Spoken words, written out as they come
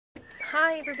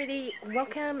Hi everybody,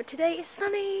 welcome. Today is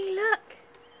sunny, look!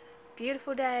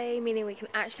 Beautiful day, meaning we can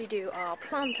actually do our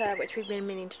planter, which we've been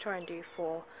meaning to try and do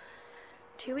for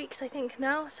 2 weeks I think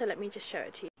now, so let me just show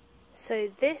it to you. So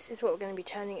this is what we're going to be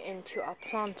turning into our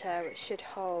planter, which should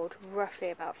hold roughly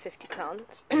about 50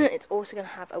 plants. It's also going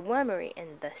to have a wormery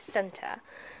in the centre,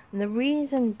 and the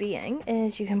reason being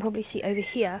is you can probably see over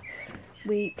here,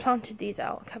 we planted these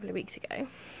out a couple of weeks ago.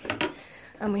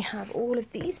 And we have all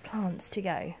of these plants to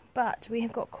go, but we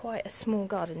have got quite a small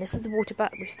garden. This is a water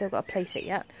butt, we've still got to place it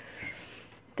yet.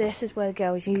 This is where the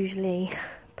girls usually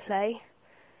play,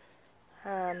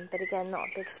 but again, not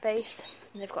a big space.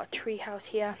 And they've got a tree house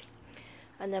here,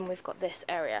 and then we've got this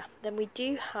area. Then we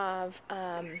do have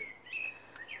a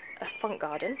front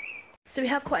garden. So we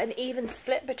have quite an even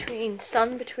split between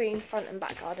front and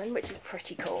back garden, which is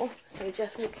pretty cool. So we're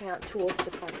just walking out towards the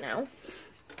front now.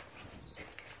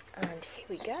 And here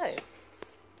we go.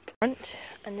 Front,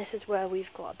 and this is where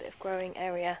we've got a bit of growing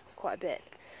area, quite a bit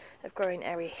of growing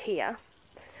area here.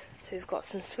 So we've got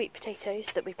some sweet potatoes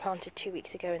that we planted 2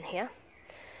 weeks ago in here.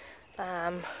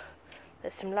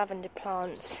 There's some lavender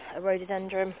plants, a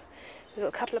rhododendron. We've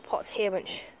got a couple of pots here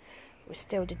which we're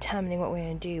still determining what we're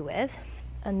going to do with.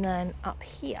 And then up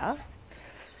here,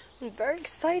 I'm very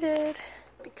excited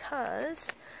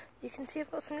because you can see I've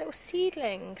got some little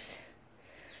seedlings.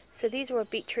 So these are a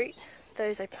beetroot,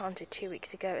 those I planted 2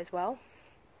 weeks ago as well.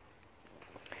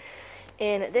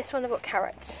 In this one I've got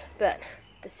carrots, but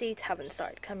the seeds haven't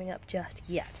started coming up just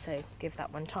yet, so give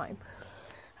that one time.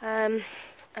 And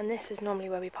this is normally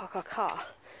where we park our car.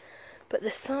 But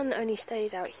the sun only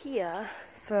stays out here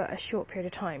for a short period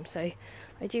of time, so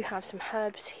I do have some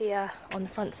herbs here on the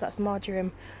front, so that's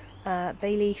marjoram,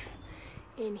 bay leaf.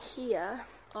 In here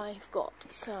I've got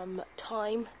some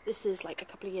thyme. This is like a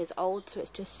couple of years old, so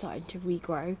it's just starting to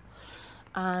regrow.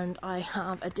 And I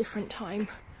have a different thyme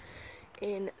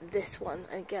in this one.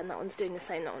 Again, that one's doing the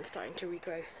same, that one's starting to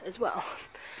regrow as well.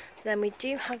 Then we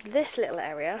do have this little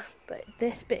area, but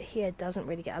this bit here doesn't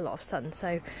really get a lot of sun,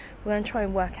 so we're going to try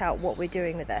and work out what we're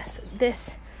doing with this.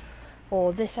 This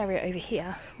area over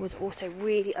here was also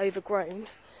really overgrown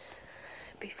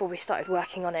before we started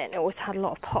working on it, and it also had a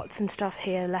lot of pots and stuff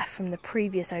here left from the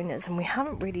previous owners, and we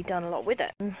haven't really done a lot with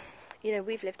it. You know,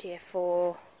 we've lived here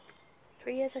for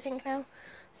 3 years I think now,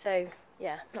 so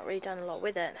yeah, not really done a lot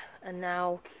with it. And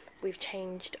now we've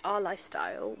changed our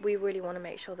lifestyle. We really want to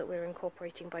make sure that we're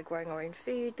incorporating by growing our own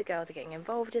food. The girls are getting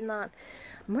involved in that.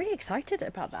 I'm really excited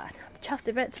about that. I'm chuffed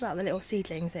to bits about the little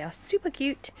seedlings. They are super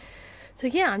cute. So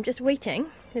yeah, I'm just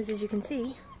waiting, because as you can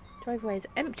see, the driveway is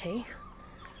empty.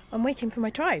 I'm waiting for my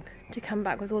tribe to come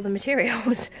back with all the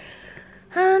materials,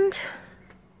 and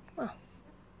well,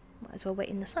 might as well wait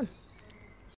in the sun.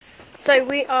 So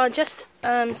we are just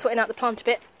sorting out the planter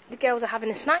bit. The girls are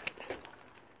having a snack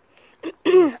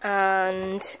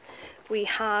and we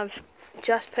have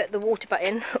just put the water butt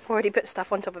in, already put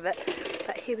stuff on top of it,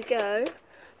 but here we go.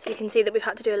 So you can see that we've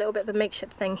had to do a little bit of a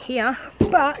makeshift thing here,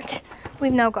 but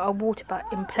we've now got our water butt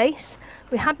in place.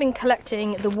 We have been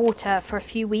collecting the water for a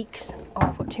few weeks. Oh,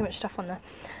 I've got too much stuff on there.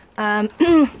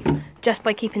 Just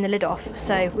by keeping the lid off.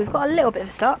 So we've got a little bit of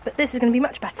a start, but this is going to be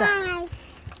much better. Hi.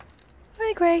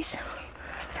 Hi, Grace.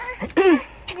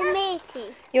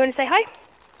 You want to say hi?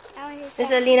 This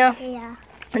is Alina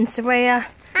and Soraya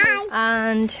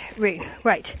and Rue.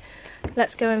 Right,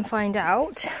 let's go and find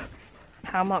out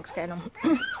how Mark's getting on.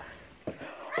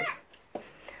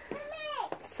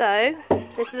 So,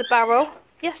 this is a barrel.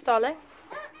 Yes, darling.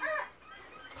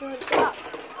 Do you want to get up?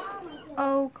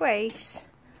 Oh, Grace.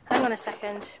 Hang on a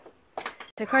second.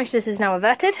 So, crisis is now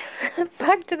averted.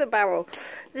 Back to the barrel.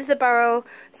 This is the barrel.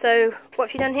 So, what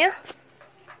have you done here?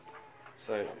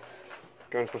 So,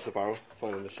 going across the barrel,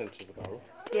 finding the centre of the barrel.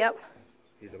 Yep.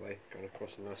 Either way, going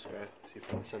across the nice square, so you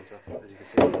find the centre, as you can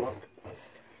see on the mark.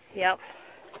 Yep.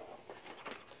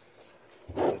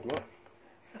 Mark.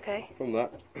 Okay. From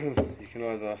that, you can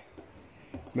either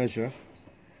measure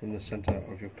from the centre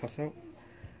of your cutout.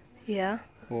 Yeah.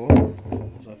 Or,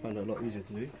 as I found it a lot easier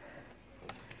to do,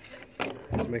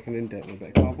 is make an indent with a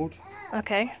bit of cardboard.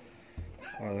 Okay.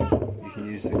 Either you can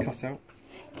use the cutout,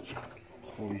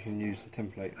 or you can use the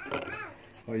template.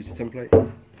 I use the template,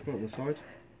 put it on the side.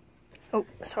 Oh,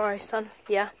 sorry, son.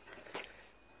 Yeah.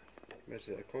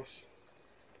 Measured it across.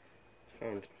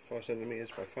 Found 5 centimetres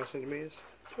by 5 centimetres,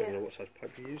 depending on what size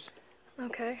pipe you use.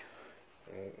 Okay.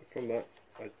 From that,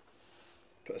 I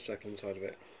put a circle inside of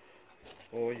it.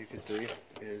 Or you could do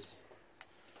is,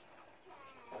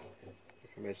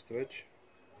 from edge to edge,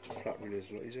 flat really is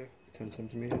a lot easier, 10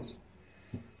 centimetres.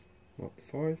 Mark the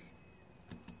 5.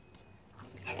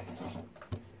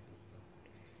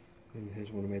 And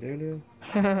here's one I made earlier.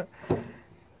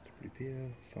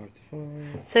 WP, 5 to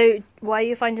 5. So why are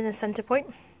you finding the centre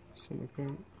point? Centre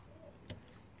point.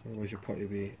 Otherwise your pot will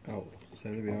be out. So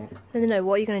there we are. No,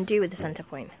 what are you going to do with the centre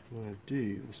point? What I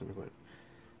do with the centre point.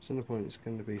 Centre point is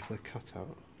going to be for the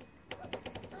cutout.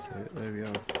 So there we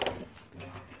are.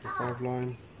 The 5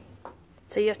 line.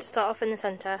 So you have to start off in the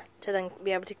centre to then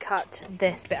be able to cut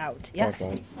this bit out, yes?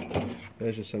 5 line.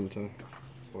 There's your centre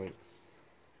point.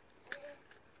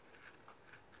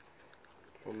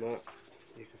 From that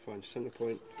you can find your centre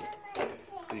point.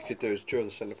 What you could do is drill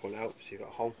the centre point out so you've got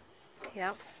a hole.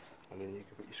 Yep. And then you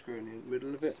can put your screw in the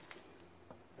middle of it.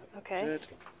 Okay. Good.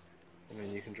 And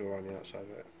then you can draw around the outside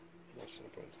of it. That's the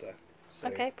points there. So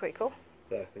okay, pretty cool.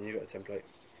 There, and you've got a template.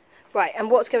 Right, and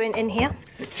what's going in here?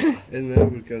 In there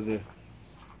would go the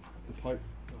pipe,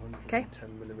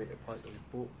 110mm pipe that we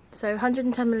bought. So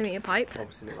 110mm pipe.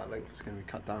 Obviously not that length, it's going to be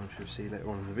cut down, which you'll see later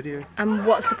on in the video. And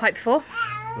what's the pipe for?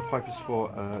 The pipe is for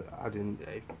adding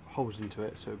holes into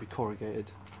it, so it'll be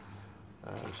corrugated.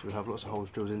 So we have lots of holes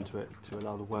drilled into it to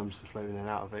allow the worms to flow in and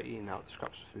out of it, eating out the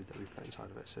scraps of food that we put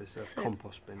inside of it. So it's a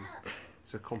compost bin.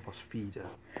 It's a compost feeder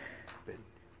bin.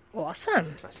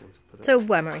 Awesome. It's so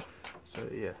wormery. So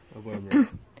yeah, a wormery.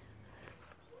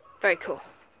 Very cool.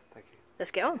 Thank you.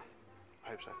 Let's get on. I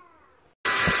hope so.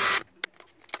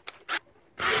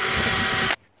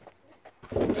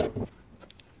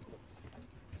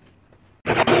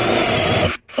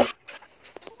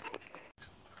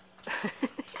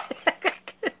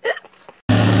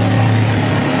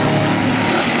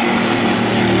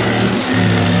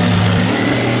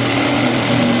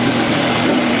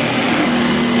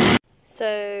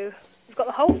 So we've got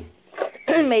the hole,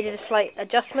 made it a slight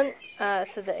adjustment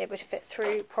so that it would fit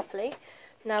through properly.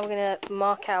 Now we're going to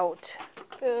mark out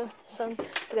all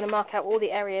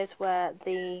the areas where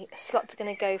the slots are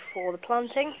going to go for the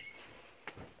planting,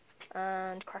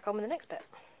 and crack on with the next bit.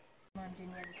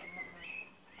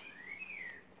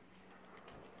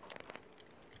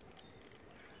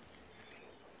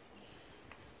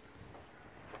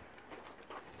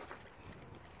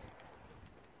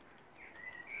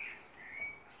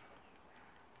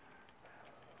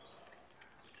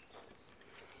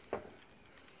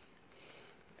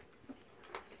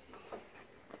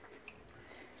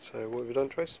 So what have you done,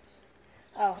 Trace?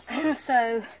 Oh,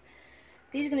 so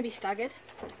these are going to be staggered.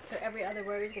 So every other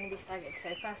row is going to be staggered.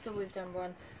 So first of all, we've done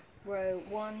row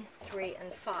 1, 3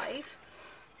 and 5.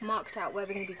 Marked out where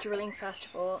we're going to be drilling first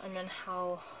of all, and then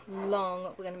how long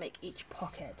we're going to make each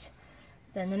pocket.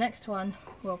 Then the next one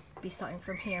will be starting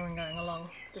from here and going along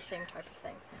the same type of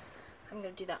thing. I'm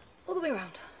going to do that all the way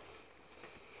around.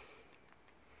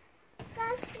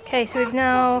 Okay, so we've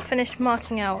now finished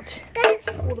marking out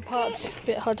all the parts. A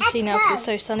bit hard to see now because it's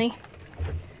so sunny.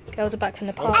 Girls are back from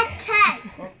the park.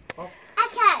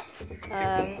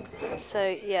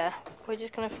 So yeah, we're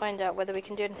just going to find out whether we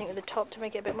can do anything with the top to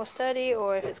make it a bit more sturdy,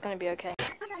 or if it's going to be okay.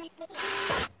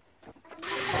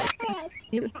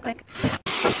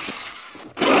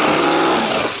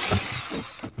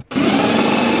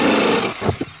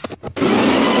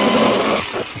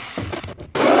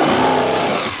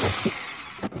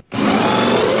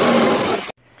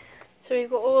 So we've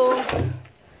got all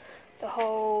the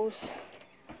holes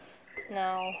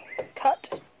now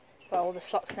cut, well, all the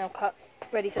slots now cut,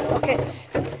 ready for the pockets.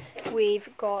 We've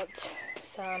got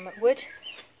some wood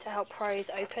to help prise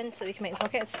open so we can make the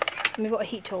pockets, and we've got a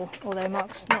heat tool, although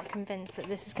Mark's not convinced that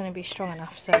this is going to be strong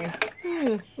enough, so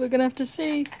we're going to have to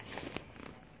see.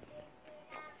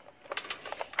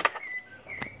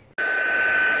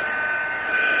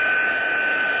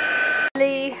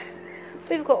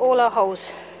 We've got all our holes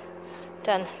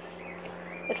done.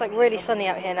 It's like really sunny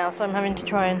out here now, so I'm having to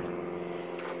try and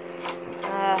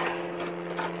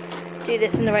do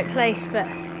this in the right place, but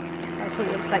that's what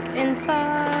it looks like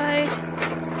inside.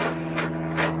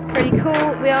 Pretty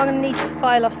cool. We are going to need to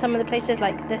file off some of the places,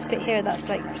 like this bit here that's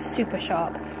like super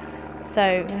sharp,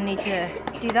 so we need to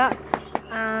do that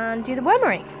and do the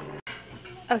wormery.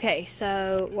 Okay,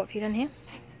 so what have you done here?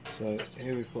 So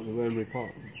here we've got the wormery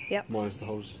part. Yep. Minus the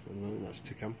holes at the moment, that's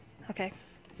to come. Okay.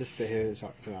 This bit here is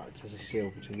acting out as a seal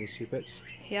between these two bits.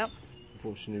 Yep.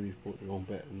 Unfortunately, we've bought the wrong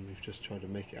bit and we've just tried to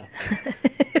make it up.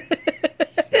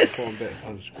 So the bottom bit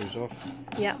unscrews off.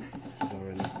 Yep. They're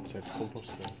in safe compost,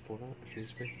 they'll fall out if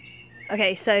needs be.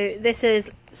 Okay, so this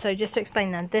is, so just to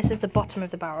explain then, this is the bottom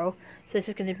of the barrel. So this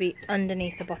is going to be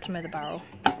underneath the bottom of the barrel.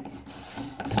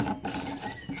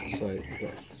 So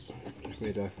we've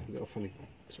made a little funny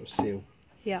sort of seal.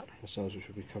 Yep. Ourselves, which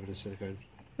will be covered in silicone.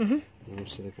 And we'll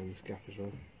silicone this gap as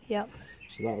well. Yep.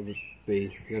 So that would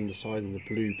be the underside, and the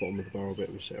blue bottom of the barrel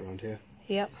bit will sit around here.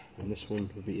 Yep. And this one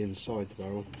will be inside the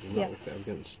barrel, and that will fit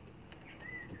against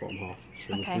the bottom half.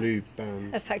 So Okay. the blue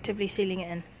band Effectively sealing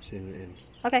it in. sealing it in.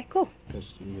 Okay, cool.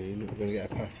 Because you're not going to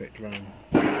get a perfect round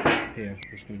here.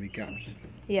 There's going to be gaps.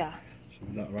 Yeah. So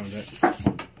with that around it,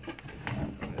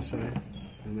 like so,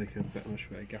 and make a bit much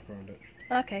better gap around it.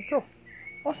 Okay, cool.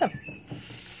 Awesome.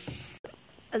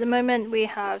 At the moment we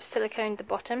have siliconed the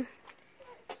bottom,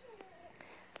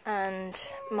 and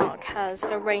Mark has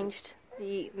arranged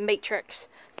the matrix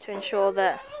to ensure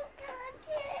that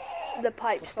the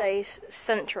pipe stays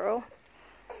central,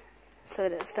 so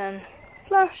that it's then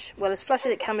flush, well, as flush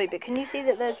as it can be. But can you see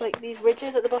that there's like these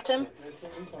ridges at the bottom?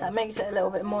 That makes it a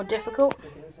little bit more difficult.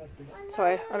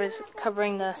 Sorry, I was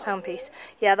covering the sound piece.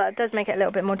 Yeah, that does make it a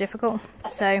little bit more difficult.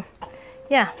 So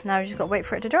yeah, now we just got to wait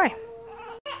for it to dry.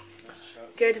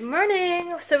 Good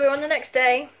morning. So we're on the next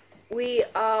day. We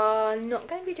are not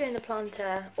going to be doing the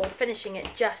planter or finishing it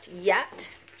just yet,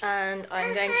 and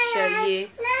I'm going to show you.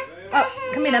 Oh,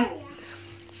 come here then.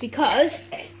 Because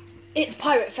it's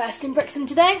Pirate Fest in Brixham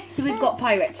today, so we've got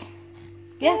pirates.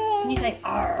 Yeah? Can you say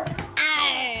arr?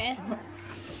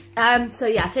 So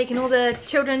yeah, taking all the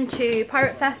children to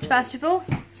Pirate Fest first of all,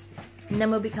 and then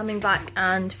we'll be coming back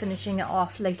and finishing it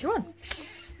off later on.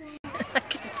 I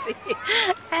can see.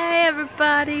 Hey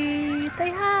everybody, say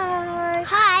hi.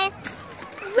 Hi.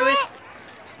 So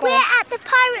we're at the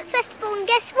Pirate Festival, and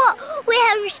guess what? We're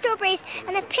having strawberries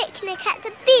and a picnic at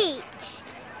the beach. Just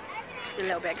a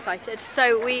little bit excited.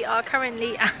 So we are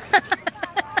currently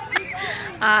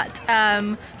at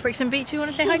Brixham Beach. You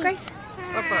want to say hi, Grace?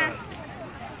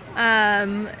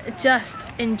 Just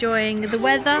enjoying the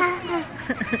weather.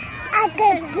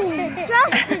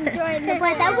 Just enjoying the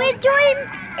weather. We're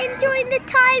enjoying the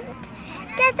time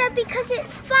together because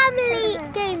it's family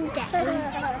game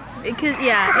day. Because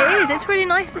yeah, it is. It's really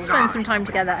nice to spend some time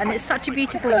together, and it's such a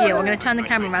beautiful view. I'm going to turn the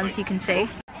camera around so you can see.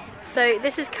 So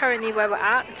this is currently where we're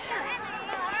at.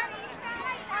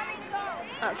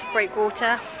 That's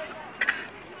breakwater.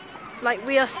 Like,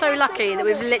 we are so lucky that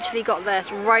we've literally got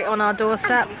this right on our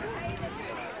doorstep.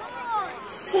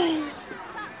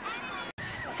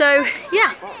 So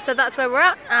yeah, so that's where we're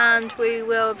at, and we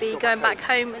will be going back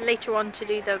home later on to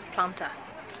do the planter.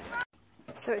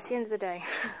 So it's the end of the day.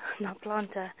 That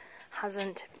planter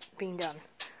hasn't been done,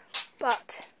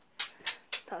 but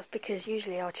that's because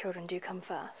usually our children do come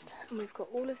first, and we've got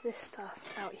all of this stuff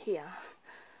out here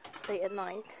late at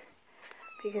night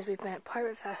because we've been at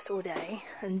Pirate Fest all day,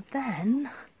 and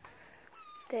then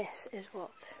this is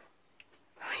what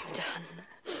we've done.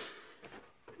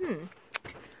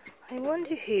 I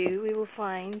wonder who we will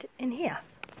find in here.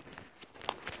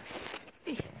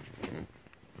 Who's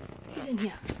in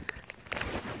here?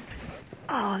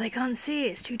 Oh, they can't see,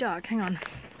 it's too dark, hang on.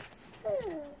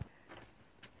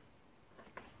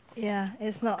 Yeah,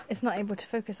 it's not able to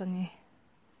focus on you.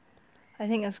 I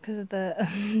think that's because of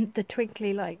the the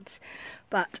twinkly lights.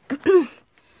 But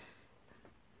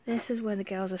this is where the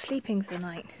girls are sleeping for the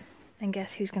night. And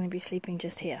guess who's going to be sleeping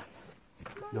just here?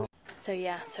 No. So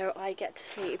yeah, so I get to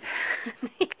sleep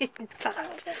in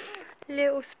fact,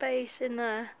 little space in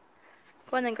there.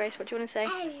 Go on then, Grace, what do you want to say?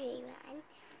 Everyone,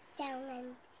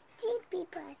 someone deeply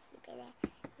possible.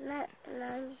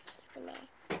 Mom's sleeping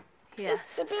there. Yes,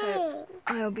 so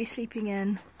I'll be sleeping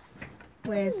in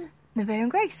with Nevaeh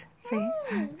and Grace. See?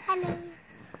 Hello.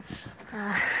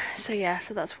 So yeah,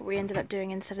 so that's what we ended up doing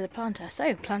instead of the planter.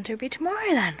 So planter will be tomorrow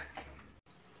then.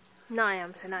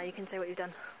 Niam, so now you can say what you've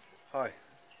done. Hi.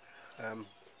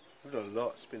 We've done a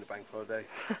lot. It's been a bank holiday.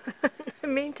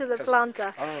 Mean to the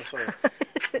planter. Oh, sorry.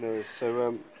 No,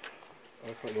 so I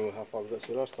can't remember how far we got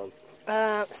to last time.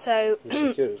 So We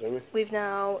secured it, haven't we? we've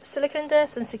now siliconed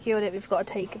this and secured it. We've got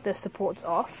to take the supports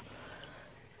off.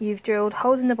 You've drilled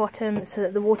holes in the bottom so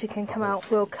that the water can come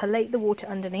out. We'll collate the water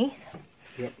underneath.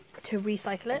 Yep. To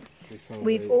recycle it.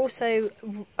 We've also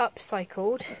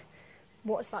upcycled.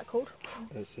 What's that called?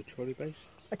 It's a trolley base.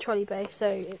 A trolley base. So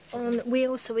it's on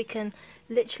wheels, so we can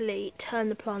literally turn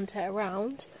the planter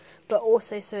around, but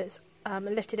also so it's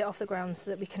lifted it off the ground so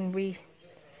that we can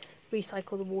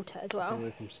recycle the water as well. Keep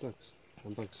away from slugs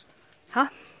and bugs. Huh?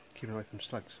 Keep away from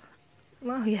slugs.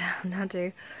 Well, yeah, now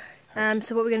do.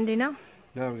 So what we're going to do now?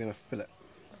 Now we're going to fill it.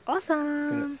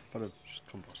 Awesome. Full of just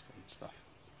compost and stuff.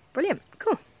 Brilliant.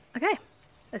 Cool. Okay,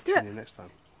 let's do See it. you next time.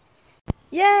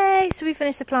 Yay! So we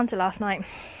finished the planter last night.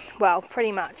 Well,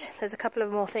 pretty much. There's a couple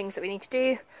of more things that we need to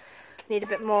do. We need a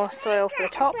bit more soil for the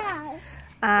top,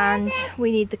 and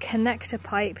we need the connector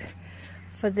pipe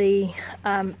for the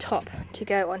top to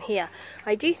go on here.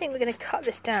 I do think we're going to cut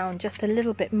this down just a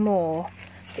little bit more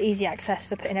for easy access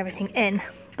for putting everything in,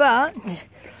 but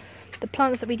the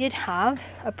plants that we did have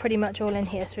are pretty much all in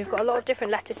here. So we've got a lot of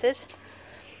different lettuces,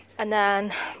 and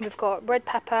then we've got red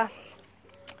pepper,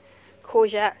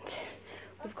 courgette,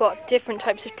 we've got different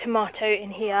types of tomato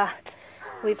in here.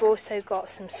 We've also got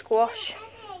some squash.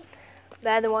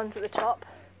 They're the ones at the top.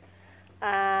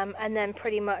 And then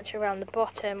pretty much around the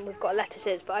bottom we've got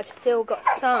lettuces, but I've still got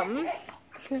some.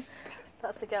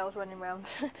 That's the girls running around.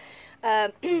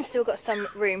 Still got some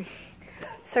room.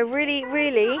 So really,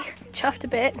 really chuffed to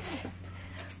bits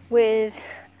with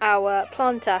our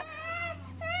planter.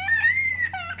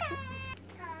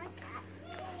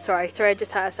 Sorry, I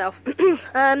just hurt herself.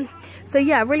 So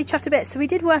yeah, really chuffed to bits. So we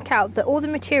did work out that all the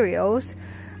materials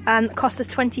cost us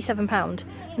 £27.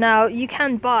 Now you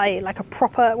can buy like a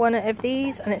proper one of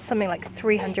these and it's something like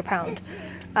 £300.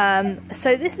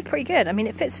 So this is pretty good. I mean,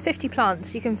 it fits 50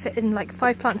 plants. You can fit in like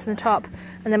 5 plants in the top,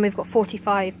 and then we've got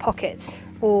 45 pockets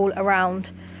all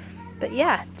around. But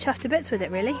yeah, chuffed to bits with it,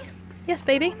 really. Yes,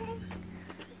 baby?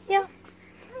 Yeah.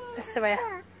 That's Soraya.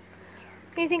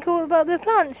 What do you think all about the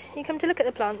plants? You come to look at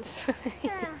the plants?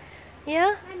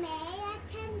 Yeah? Mummy, I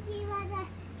can do a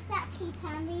lucky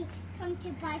family come to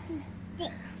buy some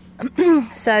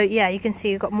sticks. So yeah, you can see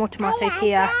you've got more tomatoes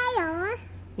here.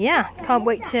 Yeah, can't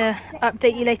wait to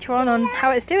update you later on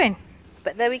how it's doing.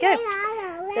 But there we go.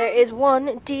 There is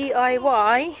one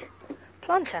DIY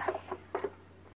planter.